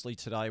 and obviously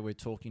today we're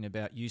talking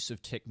about use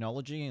of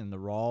technology and the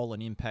role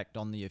and impact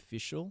on the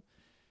official.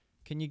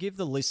 Can you give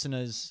the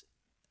listeners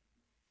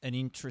an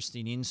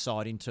interesting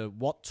insight into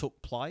what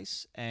took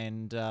place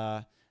and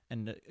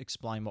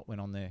explain what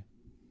went on there?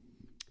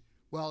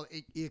 Well,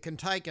 you can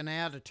take an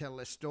hour to tell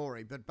this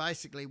story, but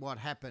basically what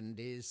happened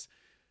is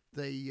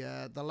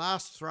The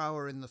last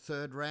thrower in the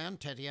third round,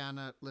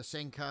 Tatiana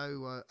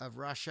Lysenko of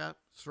Russia,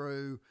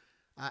 threw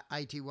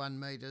 81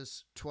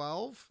 metres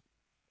 12.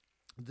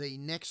 The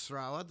next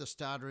thrower, the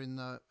starter in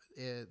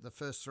the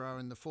first thrower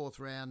in the fourth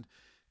round,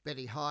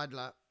 Betty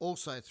Heidler,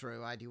 also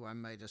threw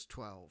 81 metres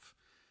 12.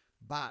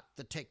 But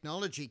the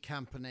technology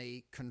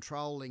company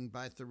controlling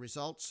both the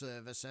results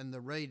service and the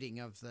reading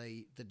of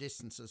the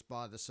distances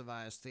by the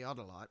surveyor's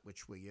theodolite,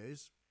 which we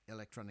use,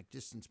 electronic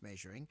distance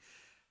measuring,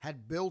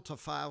 had built a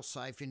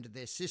fail-safe into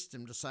their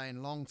system to say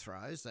in long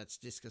throws, that's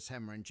discus,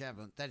 hammer and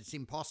javelin, that it's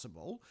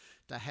impossible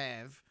to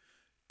have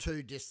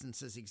two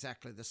distances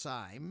exactly the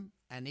same,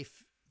 and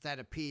if that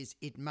appears,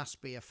 it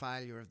must be a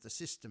failure of the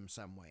system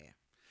somewhere.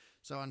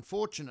 So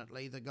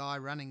unfortunately, the guy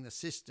running the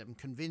system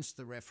convinced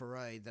the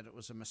referee that it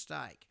was a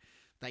mistake.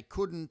 They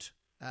couldn't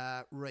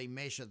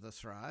remeasure the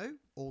throw,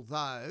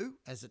 although,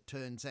 as it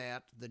turns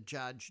out, the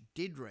judge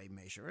did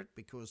remeasure it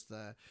because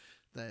the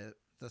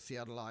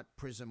theodolite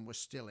prism was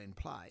still in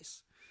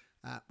place,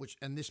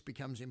 and this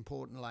becomes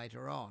important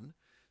later on.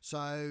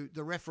 So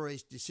the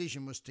referee's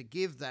decision was to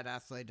give that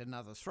athlete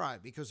another throw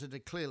because it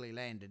had clearly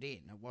landed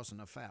in. It wasn't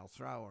a foul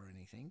throw or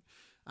anything.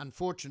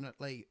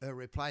 Unfortunately, her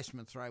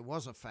replacement throw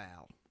was a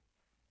foul.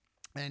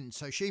 And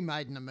so she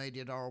made an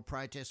immediate oral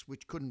protest,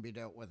 which couldn't be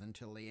dealt with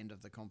until the end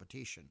of the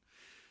competition.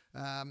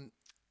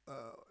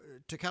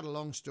 To cut a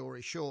long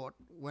story short,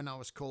 when I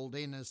was called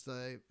in as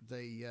the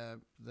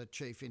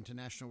chief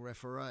international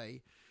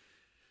referee,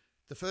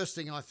 the first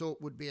thing I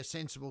thought would be a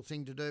sensible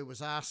thing to do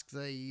was ask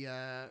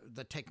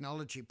the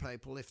technology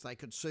people if they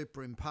could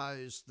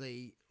superimpose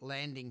the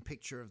landing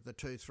picture of the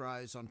two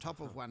throws on top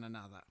of one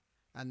another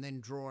and then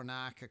draw an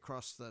arc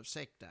across the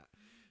sector,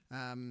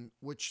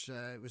 which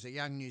was a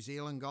young New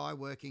Zealand guy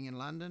working in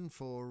London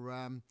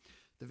for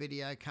the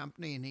video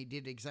company, and he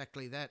did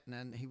exactly that.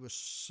 And he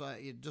was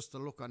just the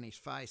look on his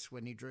face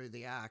when he drew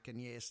the arc,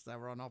 and yes, they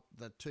were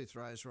the two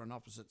throws were on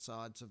opposite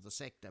sides of the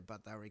sector,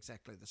 but they were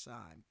exactly the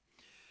same.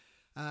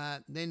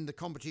 Then the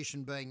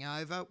competition being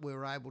over, we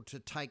were able to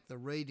take the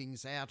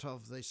readings out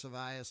of the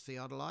surveyor's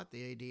theodolite,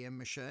 the EDM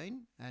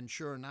machine, and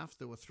sure enough,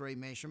 there were three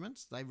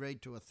measurements. They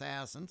read to a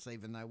thousandth,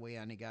 even though we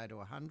only go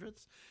to a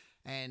hundredth,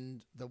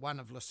 and the one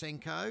of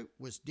Lysenko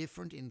was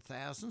different in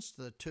thousandths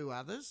to the two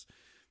others,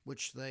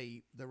 which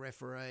the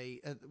referee,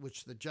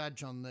 which the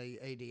judge on the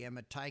EDM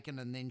had taken,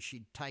 and then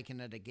she'd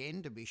taken it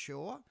again to be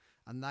sure,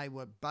 and they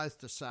were both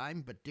the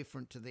same but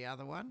different to the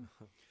other one.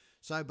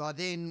 So by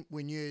then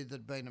we knew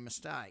there'd been a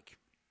mistake.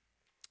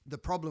 The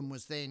problem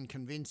was then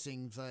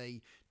convincing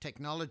the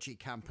technology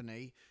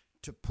company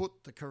to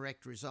put the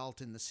correct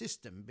result in the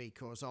system,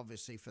 because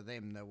obviously for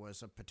them there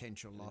was a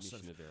potential loss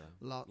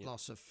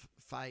of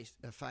fate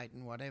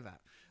and whatever.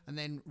 And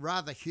then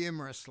rather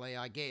humorously,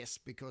 I guess,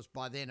 because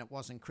by then it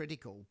wasn't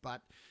critical,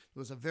 but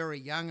there was a very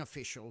young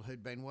official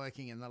who'd been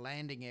working in the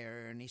landing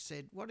area, and he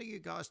said, "What are you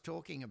guys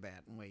talking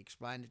about?" And we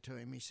explained it to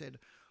him. He said,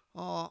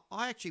 "Oh,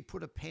 I actually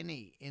put a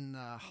penny in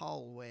the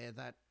hole where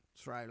that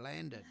throw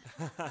landed."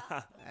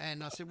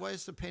 And I said,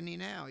 "Where's the penny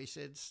now?" He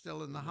said,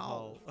 "Still in the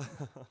hole."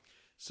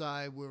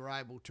 So we were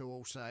able to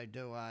also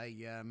do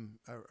a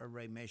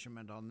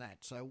remeasurement on that.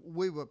 So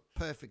we were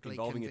perfectly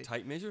involving a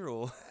tape measure,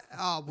 or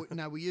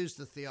no, we used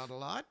the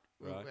theodolite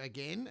right.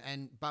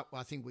 again, but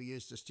I think we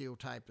used the steel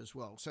tape as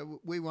well.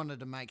 So we wanted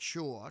to make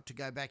sure, to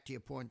go back to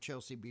your point,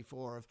 Chelsea,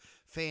 before, of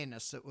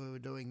fairness, that we were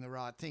doing the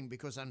right thing,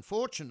 because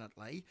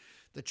unfortunately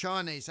the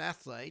Chinese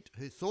athlete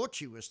who thought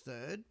she was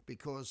third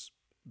because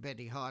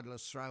Betty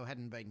Heidler's throw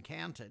hadn't been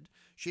counted,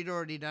 she'd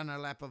already done her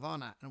lap of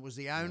honour, and it was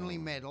the only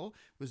medal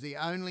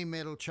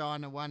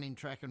China won in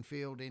track and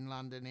field in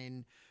London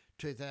in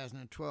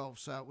 2012.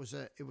 So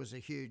it was a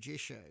huge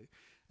issue.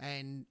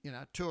 And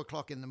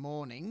 2:00 in the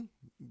morning,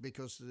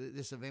 because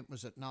this event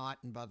was at night,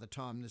 and by the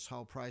time this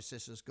whole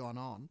process has gone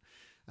on,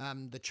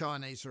 the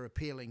Chinese are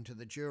appealing to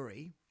the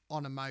jury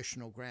on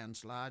emotional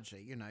grounds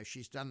largely.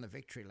 She's done the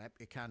victory lap.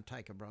 You can't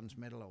take a bronze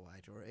medal away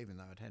to her, even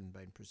though it hadn't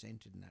been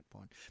presented in that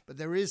point. But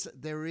there is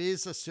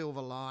a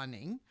silver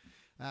lining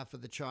for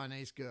the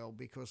Chinese girl,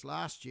 because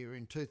last year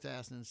in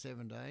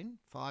 2017,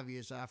 5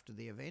 years after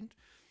the event,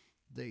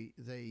 the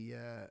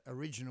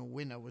original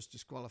winner was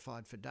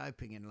disqualified for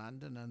doping in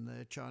London, and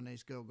the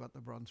Chinese girl got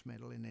the bronze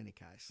medal in any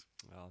case.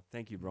 Oh,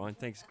 thank you, Brian.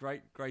 Thanks.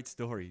 Great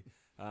story.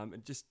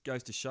 It just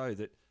goes to show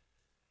that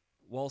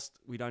whilst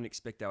we don't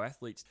expect our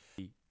athletes to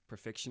be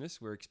perfectionists,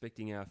 we're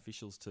expecting our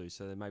officials to.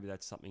 So maybe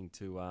that's something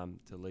to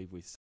leave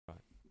with. Right.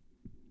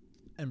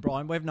 And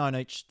Brian, we've known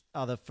each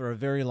other for a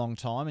very long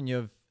time, and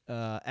you've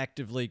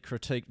actively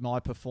critiqued my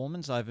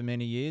performance over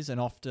many years, and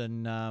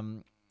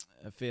often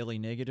fairly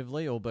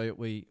negatively, albeit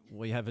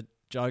we have a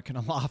joke and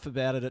a laugh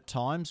about it at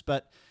times.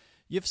 But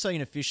you've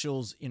seen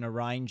officials in a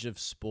range of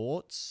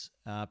sports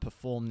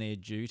perform their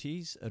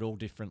duties at all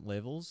different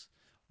levels.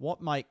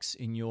 What makes,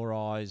 in your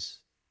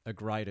eyes, a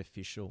great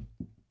official?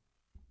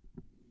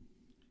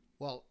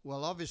 Well,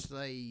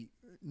 obviously,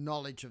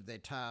 knowledge of their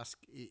task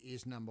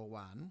is number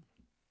one.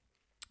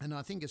 And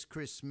I think, as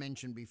Chris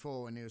mentioned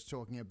before when he was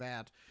talking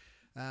about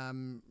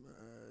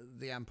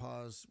the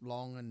umpires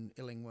Long and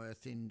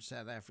Illingworth in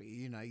South Africa,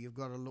 you've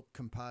got to look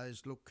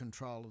composed, look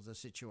control of the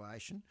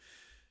situation.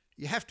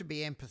 You have to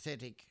be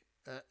empathetic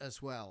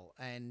as well.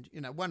 And,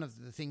 one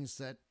of the things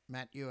that,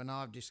 Matt, you and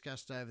I have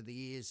discussed over the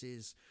years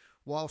is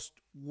whilst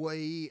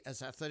we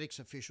as athletics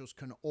officials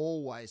can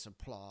always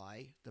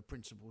apply the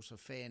principles of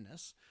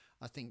fairness,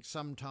 I think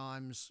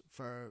sometimes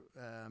for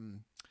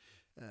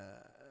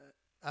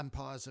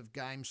umpires of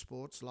game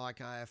sports like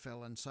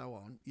AFL and so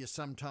on, you're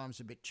sometimes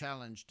a bit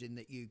challenged in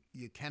that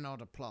you cannot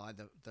apply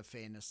the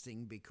fairness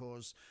thing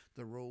because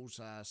the rules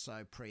are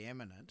so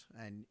preeminent,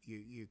 and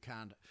you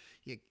can't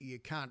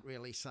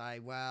really say,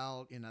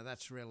 well,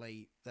 that's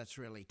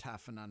really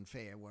tough and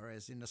unfair.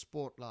 Whereas in a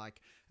sport like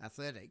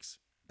athletics,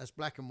 as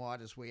black and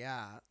white as we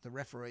are, the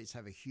referees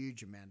have a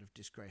huge amount of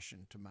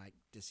discretion to make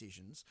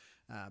decisions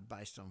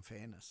based on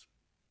fairness.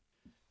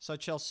 So,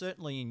 Chelsea,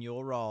 certainly in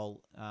your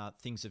role,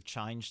 things have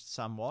changed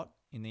somewhat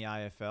in the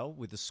AFL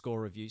with the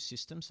score review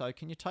system. So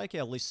can you take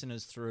our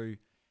listeners through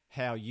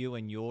how you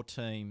and your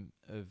team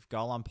of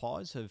goal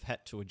umpires have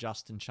had to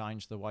adjust and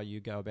change the way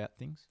you go about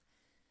things?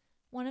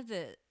 One of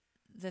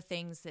the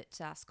things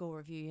that score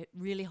review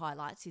really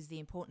highlights is the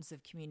importance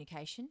of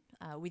communication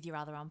with your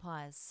other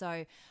umpires.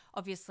 So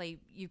obviously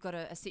you've got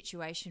a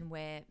situation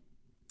where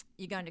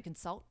you're going to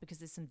consult because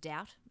there's some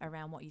doubt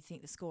around what you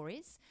think the score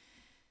is.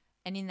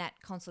 And in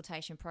that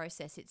consultation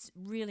process, it's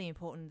really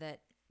important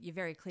that you're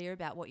very clear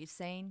about what you've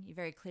seen, you're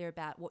very clear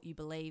about what you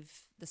believe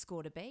the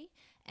score to be,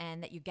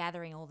 and that you're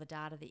gathering all the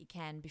data that you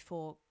can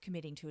before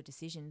committing to a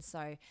decision.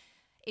 So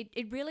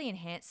it really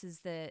enhances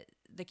the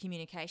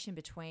communication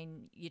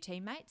between your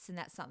teammates, and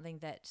that's something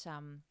that,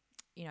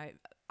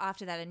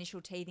 after that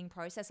initial teething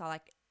process, I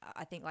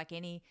think like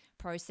any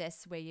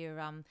process where you're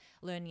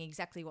learning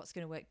exactly what's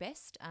going to work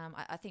best,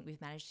 I think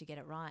we've managed to get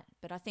it right.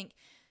 But I think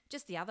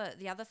just the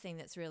other thing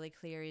that's really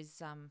clear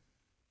is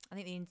I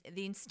think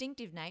the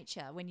instinctive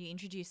nature, when you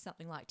introduce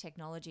something like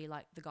technology,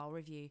 like the goal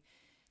review,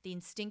 the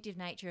instinctive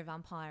nature of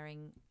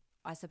umpiring,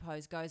 I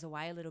suppose, goes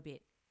away a little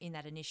bit in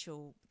that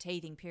initial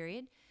teething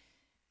period.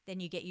 Then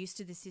you get used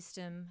to the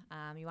system.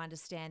 You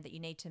understand that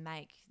you need to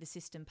make the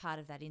system part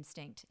of that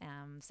instinct.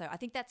 So I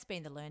think that's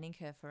been the learning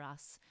curve for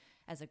us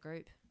as a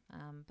group.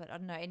 But I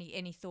don't know,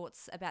 any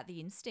thoughts about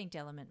the instinct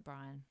element,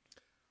 Brian?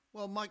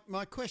 Well,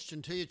 my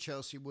question to you,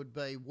 Chelsea, would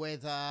be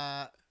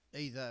whether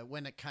either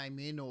when it came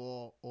in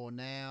or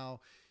now,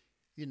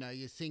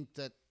 you think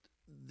that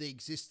the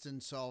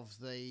existence of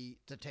the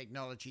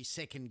technology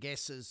second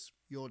guesses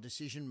your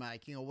decision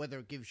making, or whether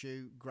it gives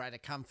you greater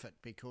comfort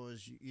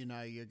because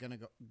you're going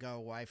to go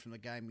away from the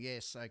game.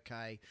 Yes,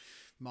 okay,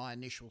 my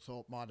initial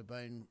thought might have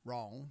been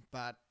wrong,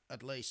 but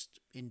at least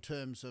in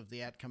terms of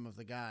the outcome of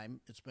the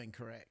game, it's been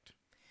correct.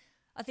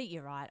 I think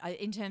you're right.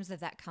 In terms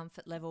of that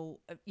comfort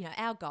level,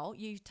 our goal,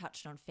 you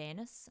touched on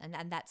fairness, and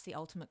that's the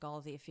ultimate goal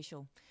of the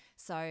official.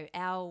 So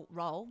our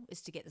role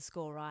is to get the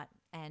score right,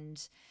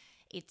 and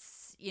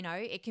it's,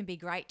 it can be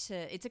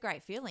it's a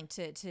great feeling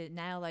to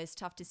nail those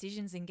tough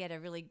decisions and get a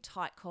really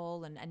tight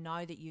call and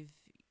know that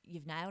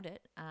you've nailed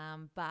it.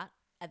 But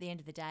at the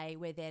end of the day,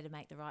 we're there to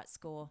make the right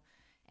score,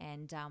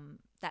 and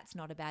that's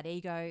not about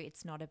ego.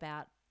 It's not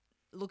about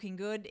looking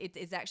good.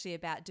 It's actually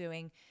about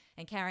doing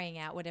and carrying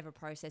out whatever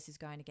process is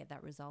going to get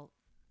that result.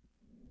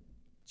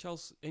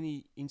 Charles,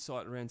 any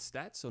insight around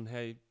stats on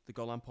how the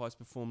goal umpires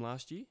performed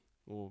last year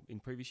or in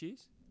previous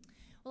years?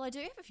 Well, I do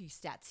have a few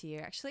stats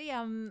here, actually.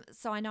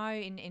 So I know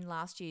in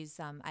last year's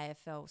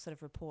AFL sort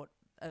of report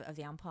of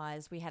the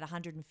umpires, we had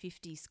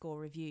 150 score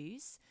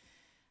reviews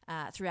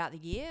throughout the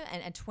year,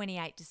 and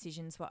 28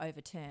 decisions were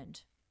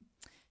overturned.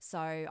 So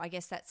I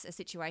guess that's a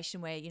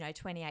situation where,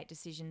 28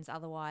 decisions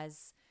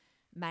otherwise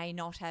may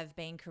not have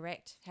been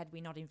correct had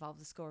we not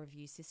involved the score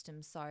review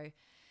system. So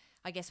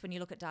I guess when you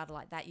look at data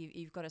like that,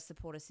 you've got to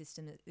support a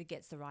system that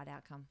gets the right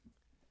outcome.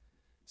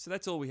 So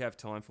that's all we have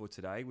time for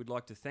today. We'd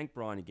like to thank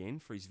Brian again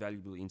for his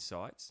valuable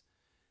insights,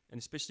 and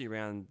especially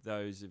around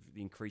those of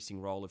the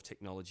increasing role of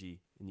technology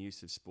in the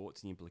use of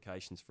sports and the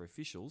implications for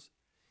officials.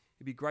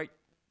 It'd be great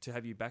to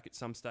have you back at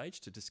some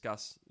stage to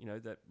discuss,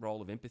 that role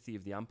of empathy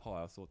of the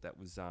umpire. I thought that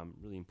was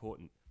really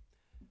important.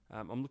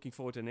 I'm looking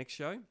forward to the next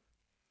show.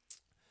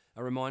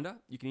 A reminder,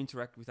 you can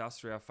interact with us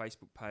through our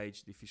Facebook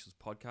page, The Officials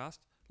Podcast.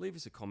 Leave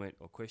us a comment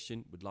or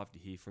question. We'd love to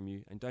hear from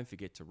you. And don't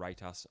forget to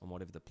rate us on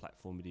whatever the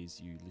platform it is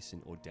you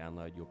listen or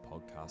download your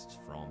podcasts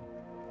from.